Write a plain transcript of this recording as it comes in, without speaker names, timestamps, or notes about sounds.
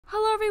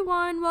Hello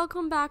everyone,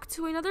 welcome back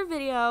to another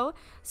video.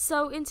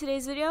 So in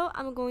today's video,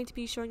 I'm going to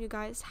be showing you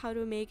guys how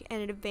to make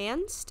an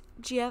advanced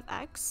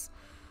GFX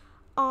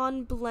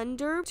on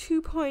Blender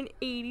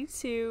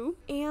 2.82,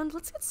 and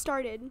let's get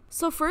started.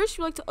 So first,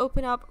 you like to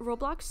open up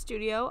Roblox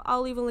Studio.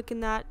 I'll leave a link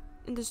in the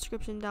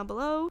description down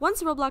below.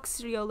 Once Roblox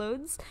Studio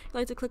loads, you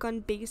like to click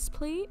on base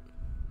plate.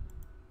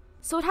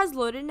 So it has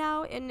loaded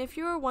now, and if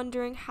you're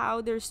wondering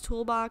how there's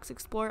toolbox,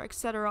 explore,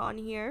 etc. on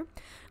here, you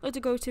like to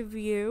go to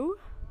view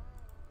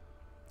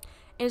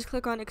and just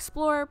click on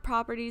explore,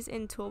 properties,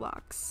 and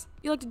toolbox.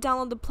 You like to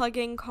download the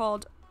plugin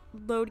called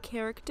load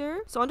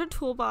character. So under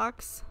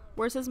toolbox,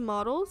 where it says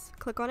models,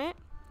 click on it,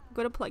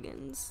 go to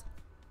plugins.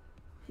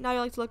 Now you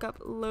like to look up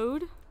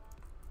load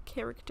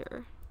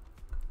character.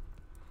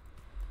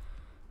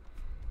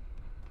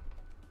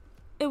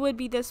 It would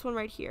be this one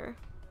right here.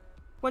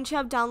 Once you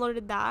have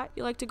downloaded that,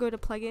 you like to go to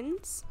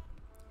plugins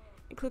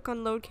and click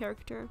on load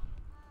character.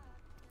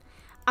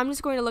 I'm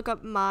just going to look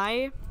up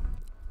my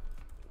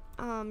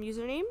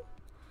username.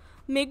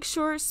 Make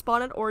sure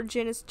spawn at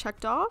origin is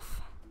checked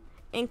off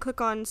and click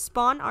on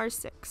spawn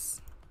R6.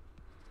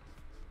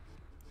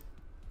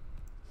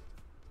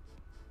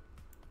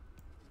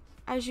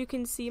 As you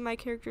can see, my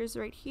character is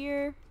right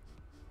here.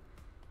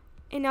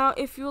 And now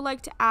if you would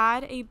like to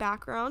add a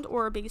background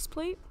or a base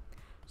plate,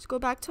 just go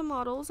back to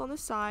models on the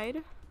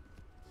side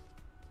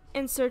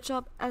and search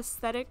up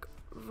aesthetic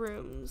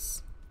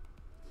rooms.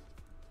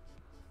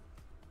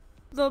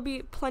 There'll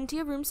be plenty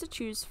of rooms to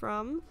choose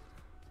from.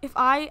 If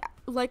I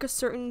like a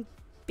certain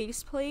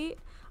base plate,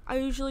 I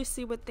usually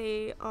see what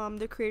the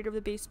creator of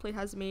the base plate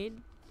has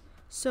made.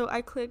 So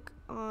I click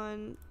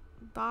on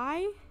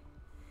buy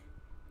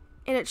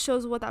and it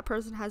shows what that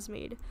person has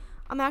made.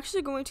 I'm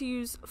actually going to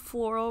use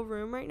floral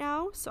room right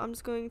now, so I'm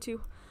just going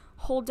to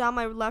hold down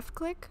my left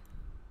click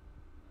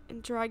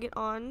and drag it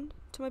on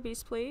to my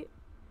base plate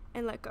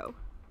and let go.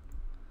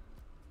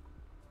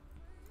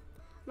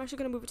 I'm actually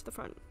going to move it to the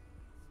front.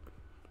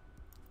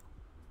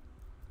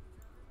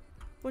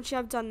 Once you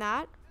have done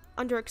that,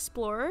 under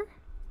Explorer,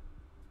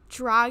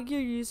 drag your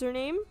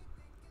username,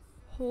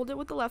 hold it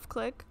with the left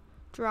click,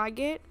 drag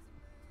it,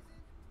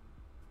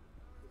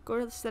 go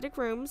to the aesthetic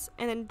rooms,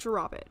 and then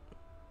drop it.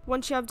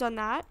 Once you have done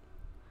that,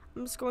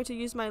 I'm just going to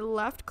use my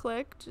left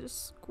click to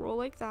just scroll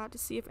like that to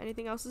see if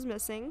anything else is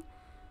missing.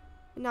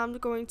 And now I'm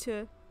going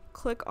to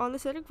click on the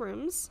aesthetic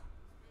rooms,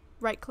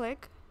 right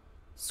click,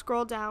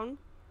 scroll down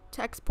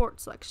to export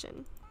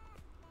selection.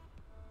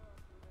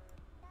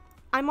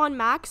 I'm on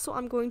Mac, so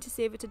I'm going to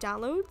save it to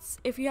downloads.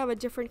 If you have a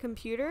different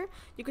computer,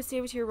 you can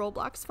save it to your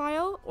Roblox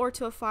file or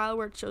to a file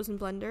where it shows in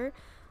Blender.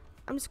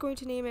 I'm just going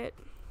to name it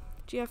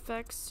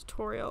GFX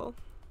tutorial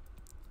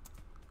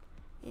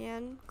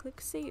and click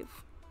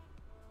save.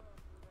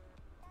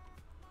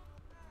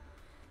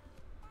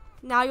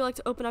 Now you like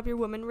to open up your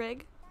woman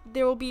rig.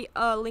 There will be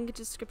a link in the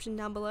description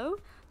down below,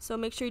 so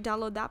make sure you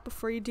download that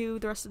before you do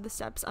the rest of the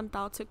steps I'm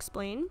about to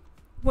explain.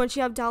 Once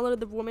you have downloaded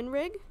the woman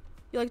rig,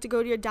 you like to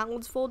go to your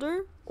downloads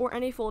folder or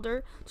any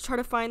folder to try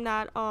to find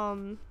that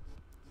the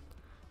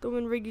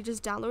woman rig you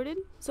just downloaded.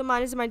 So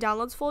mine is in my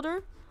downloads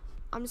folder.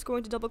 I'm just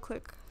going to double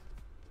click,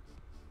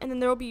 and then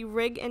there will be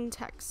rig and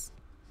text.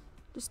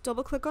 Just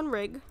double click on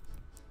rig,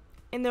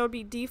 and there will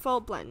be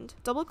default blend.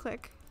 Double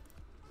click,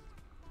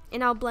 and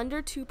now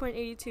Blender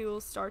 2.82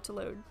 will start to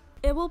load.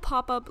 It will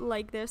pop up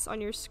like this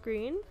on your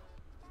screen.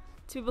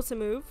 To be able to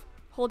move,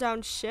 hold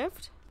down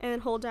shift and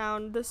then hold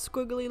down the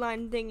squiggly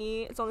line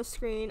thingy. It's on the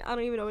screen. I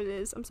don't even know what it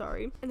is. I'm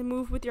sorry. And then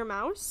move with your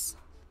mouse.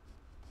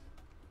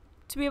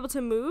 To be able to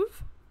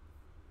move,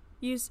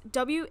 use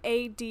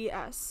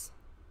WADS.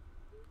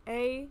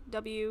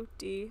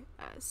 AWDS.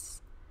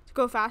 To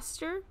go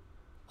faster,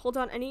 hold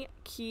down any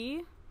key.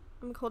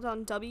 I'm going to hold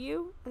down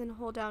W and then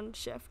hold down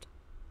shift.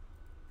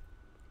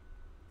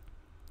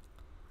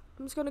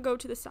 I'm just going to go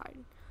to the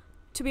side.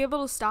 To be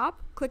able to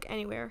stop, click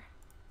anywhere.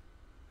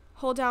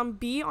 Hold down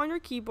B on your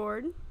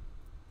keyboard.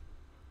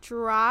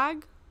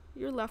 Drag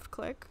your left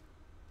click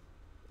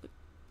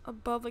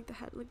above like the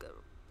head,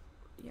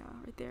 yeah,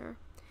 right there.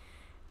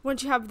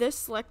 Once you have this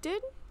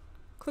selected,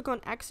 click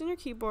on X on your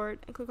keyboard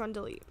and click on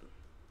delete.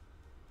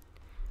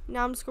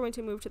 Now I'm just going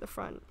to move to the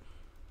front.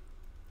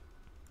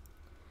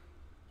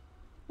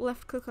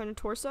 Left click on your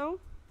torso.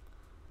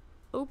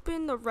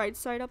 Open the right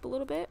side up a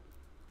little bit.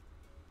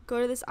 Go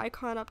to this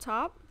icon up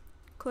top.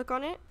 Click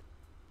on it.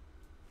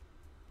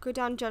 Go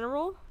down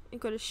general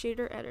and go to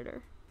shader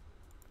editor.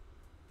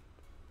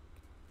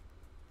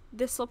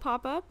 This will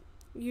pop up.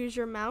 Use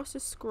your mouse to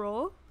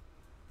scroll.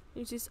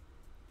 Use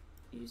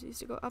these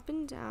to go up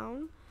and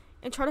down.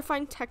 And try to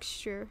find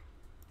texture.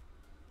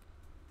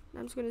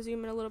 I'm just going to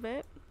zoom in a little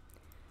bit.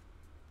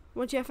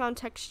 Once you have found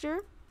texture,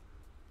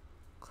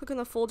 click on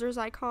the folders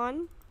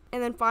icon.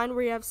 And then find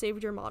where you have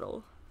saved your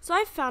model. So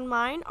I found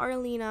mine,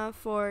 aureIina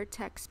for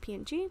text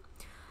PNG.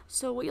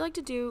 So what you like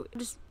to do,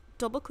 just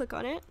double click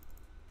on it.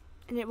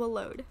 And it will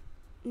load.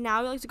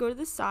 Now you like to go to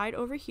the side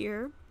over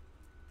here.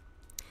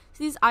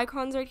 So these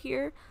icons right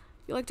here,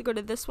 you like to go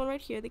to this one right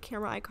here, the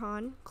camera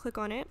icon, click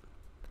on it,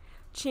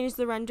 change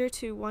the render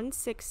to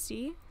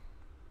 160,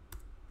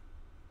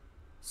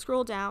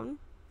 scroll down,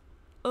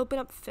 open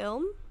up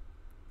film,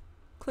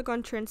 click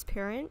on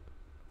transparent,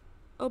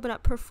 open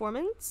up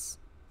performance,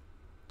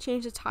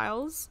 change the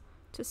tiles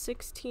to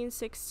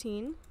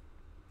 1616.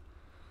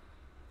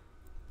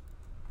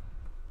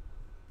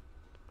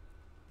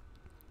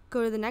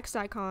 Go to the next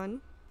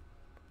icon.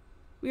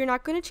 We are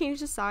not going to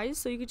change the size,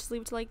 so you could just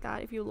leave it to like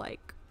that if you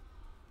like.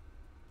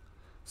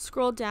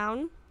 Scroll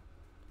down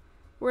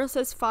where it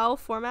says file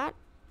format,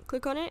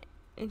 click on it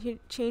and you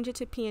change it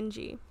to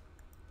PNG.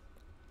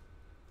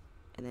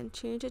 And then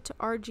change it to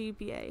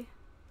RGBA.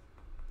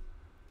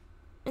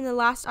 In the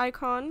last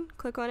icon,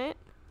 click on it,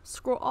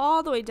 scroll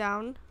all the way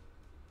down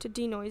to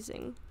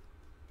denoising.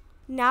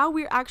 Now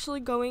we're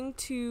actually going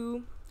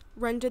to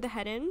render the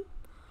head in.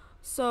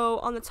 So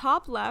on the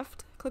top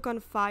left, click on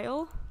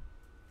File,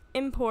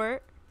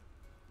 Import,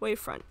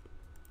 Wavefront.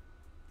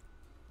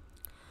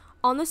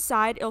 On the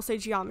side, it'll say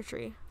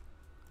Geometry.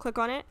 Click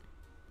on it.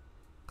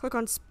 Click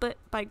on Split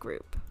by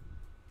Group.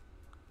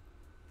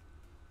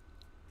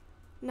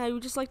 Now you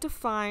would just like to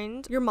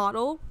find your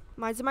model.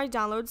 Mine's in my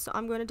downloads, so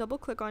I'm going to double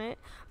click on it.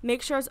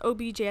 Make sure it's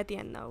OBJ at the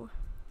end though.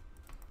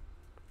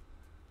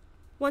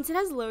 Once it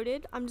has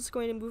loaded, I'm just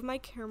going to move my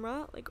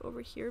camera like over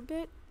here a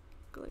bit.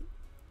 Go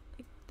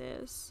like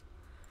this.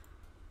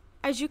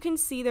 As you can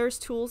see, there's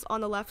tools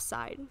on the left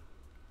side.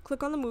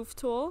 Click on the move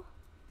tool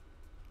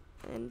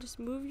and just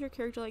move your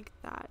character like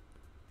that.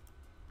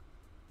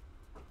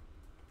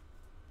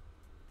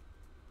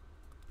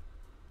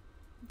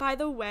 By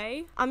the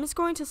way, I'm just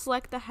going to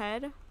select the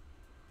head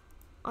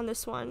on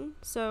this one.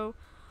 So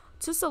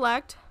to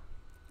select,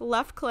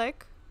 left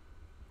click,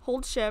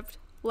 hold shift,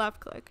 left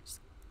click. Just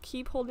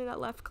keep holding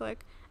that left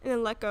click and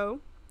then let go.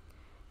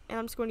 And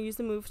I'm just going to use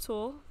the move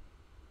tool.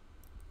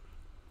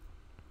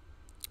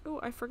 Oh,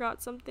 I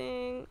forgot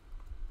something.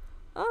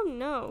 Oh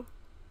no.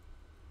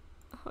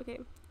 Okay,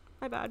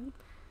 my bad.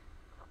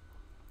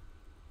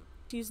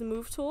 Use the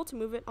move tool to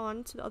move it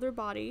on to the other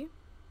body.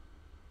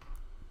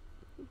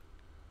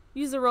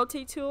 Use the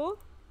rotate tool.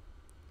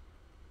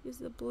 Use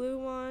the blue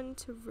one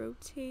to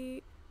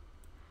rotate.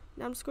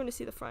 Now I'm just going to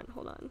see the front.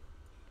 Hold on.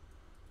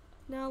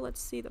 Now let's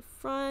see the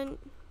front.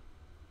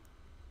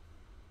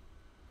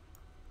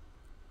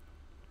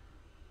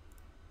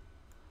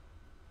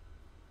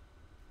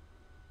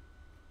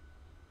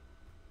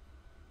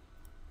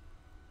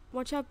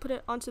 Once you have put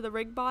it onto the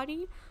rig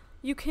body,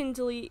 you can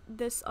delete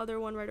this other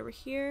one right over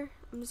here.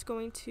 I'm just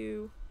going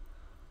to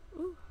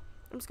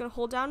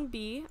hold down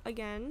B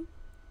again.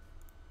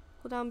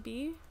 Hold down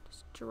B,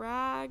 just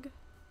drag,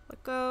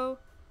 let go,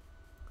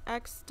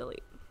 X,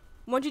 delete.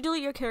 Once you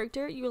delete your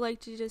character, you would like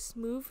to just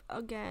move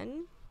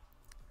again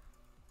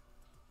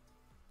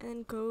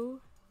and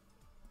go.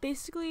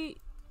 Basically,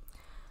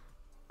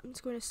 I'm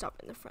just going to stop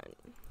in the front.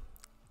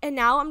 And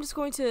now I'm just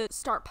going to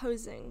start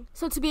posing.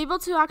 So to be able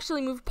to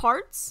actually move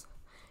parts,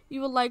 you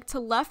would like to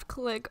left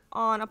click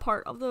on a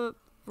part of the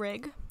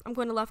rig. I'm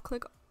going to left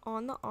click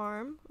on the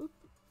arm,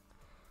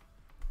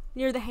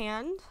 near the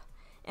hand,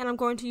 and I'm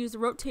going to use the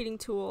rotating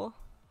tool,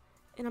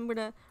 and I'm going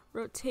to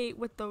rotate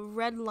with the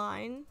red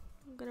line.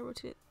 I'm going to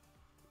rotate it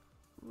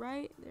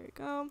right, there we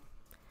go.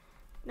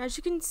 And as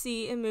you can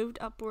see, it moved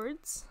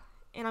upwards,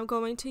 and I'm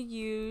going to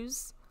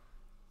use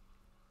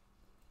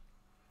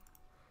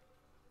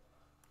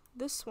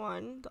this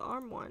one, the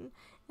arm one,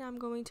 and I'm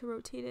going to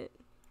rotate it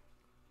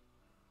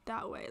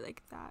that way,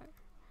 like that.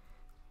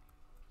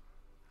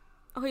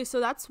 Okay, so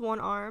that's one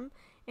arm,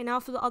 and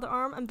now for the other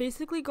arm, I'm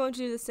basically going to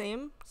do the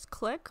same. Just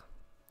click,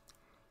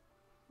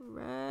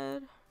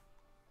 red,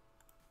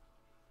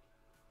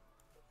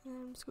 and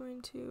I'm just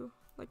going to,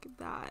 like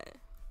that.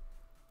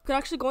 You could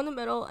actually go in the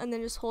middle and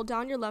then just hold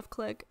down your left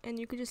click, and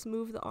you could just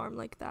move the arm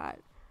like that.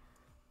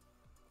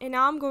 And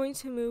now I'm going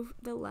to move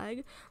the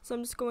leg, so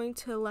I'm just going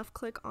to left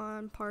click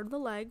on part of the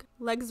leg.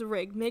 Leg's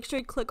rig. Make sure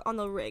you click on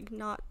the rig,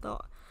 not the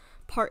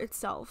part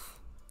itself.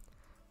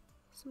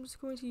 So I'm just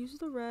going to use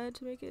the red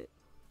to make it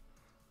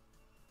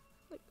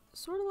like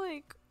sort of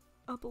like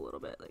up a little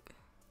bit,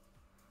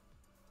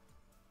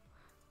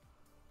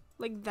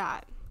 like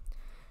that.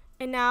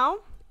 And now,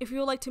 if you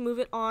would like to move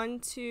it on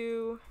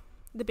to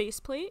the base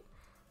plate,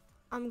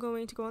 I'm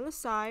going to go on the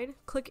side,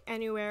 click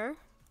anywhere,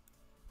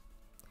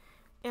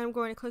 and I'm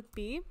going to click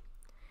B,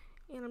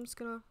 and I'm just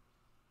gonna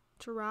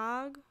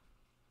drag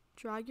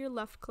your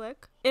left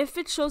click. If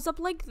it shows up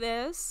like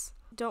this,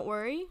 don't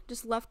worry,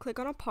 just left click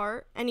on a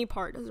part, any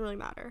part, doesn't really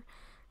matter.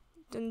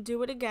 Then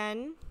do it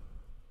again,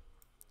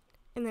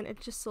 and then it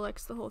just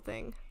selects the whole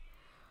thing.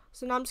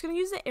 So now I'm just gonna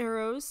use the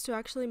arrows to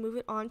actually move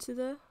it onto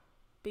the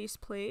base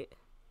plate.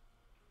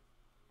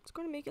 It's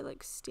going to make it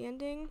like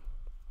standing,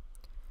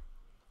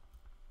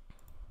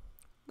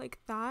 like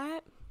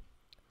that.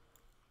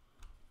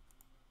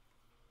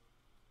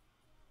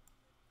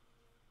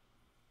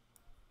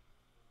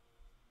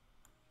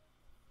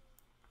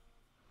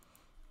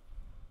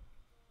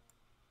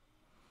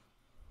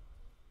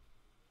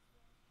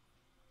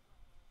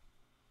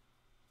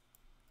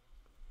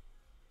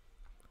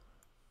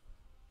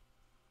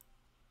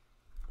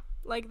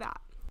 Like that.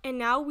 And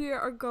now we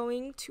are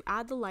going to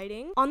add the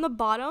lighting. On the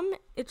bottom,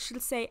 it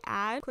should say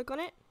add. Click on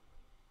it.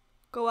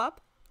 Go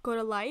up. Go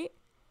to light.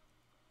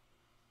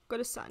 Go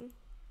to sun.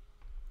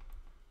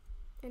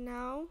 And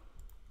now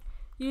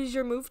use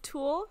your move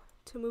tool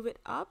to move it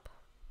up.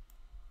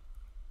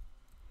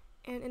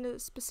 And in a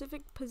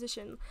specific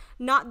position.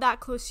 Not that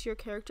close to your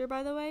character,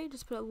 by the way.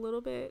 Just put a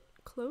little bit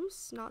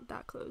close. Not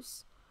that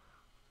close.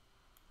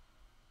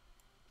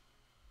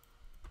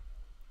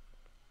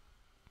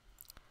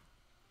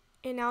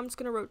 And now I'm just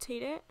going to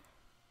rotate it.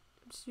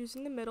 I'm just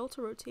using the middle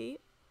to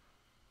rotate.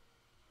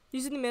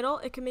 Using the middle,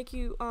 it can make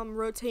you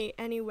rotate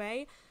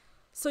anyway.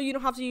 So you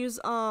don't have to use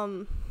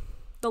the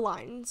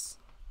lines.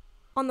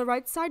 On the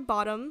right side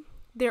bottom,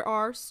 there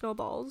are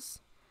snowballs.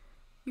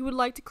 You would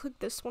like to click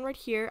this one right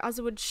here, as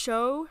it would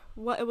show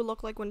what it would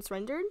look like when it's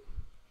rendered.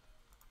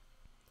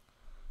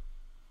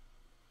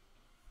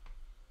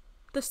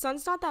 The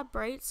sun's not that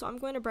bright, so I'm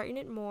going to brighten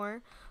it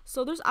more.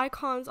 So there's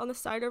icons on the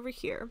side over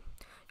here.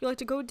 You like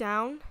to go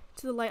down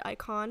to the light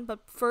icon,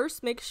 but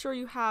first make sure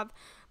you have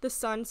the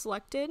sun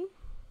selected.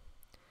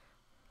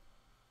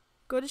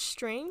 Go to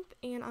strength,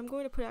 and I'm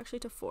going to put it actually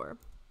to 4.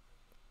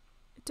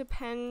 It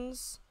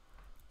depends,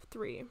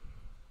 3.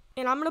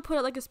 And I'm going to put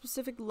it like a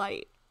specific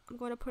light. I'm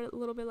going to put it a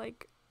little bit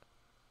like,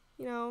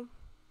 you know,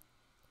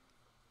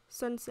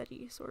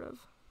 sunset-y, sort of.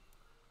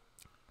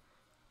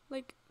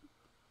 Like,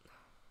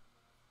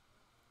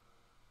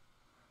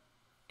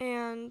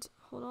 and,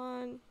 hold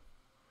on.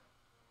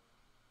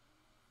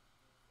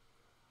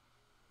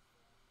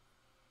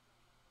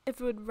 If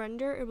it would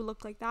render, it would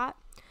look like that.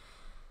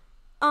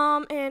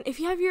 And if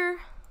you have your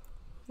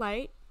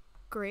light,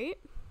 great.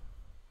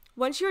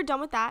 Once you're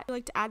done with that, you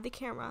like to add the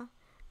camera.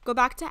 Go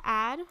back to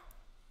add,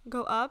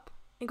 go up,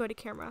 and go to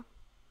camera.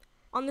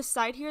 On the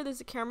side here, there's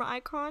a camera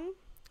icon.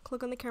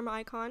 Click on the camera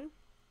icon.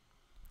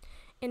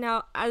 And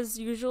now, as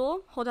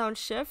usual, hold down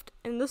shift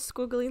and the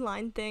squiggly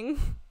line thing.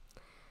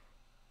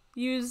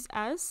 Use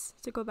S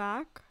to go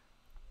back.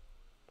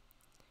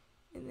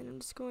 And then I'm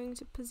just going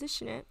to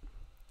position it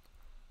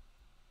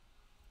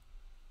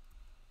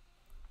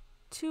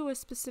to a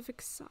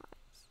specific size.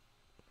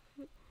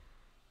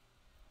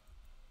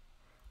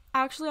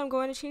 Actually, I'm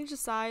going to change the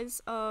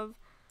size of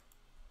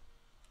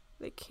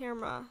the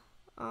camera.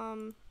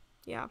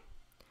 Yeah.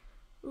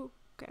 Ooh,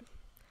 okay.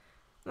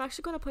 I'm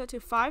actually going to put it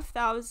to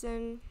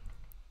 5,000.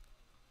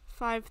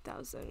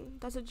 5,000.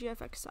 That's a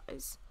GFX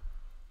size.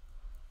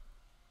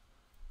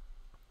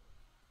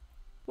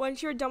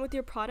 Once you're done with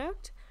your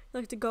product,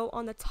 you like to go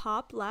on the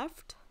top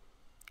left,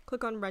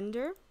 click on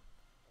render,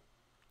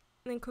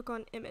 and then click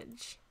on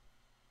image.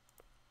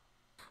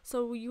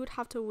 So you would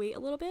have to wait a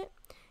little bit,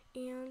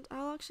 and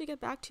I'll actually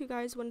get back to you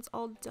guys when it's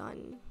all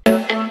done.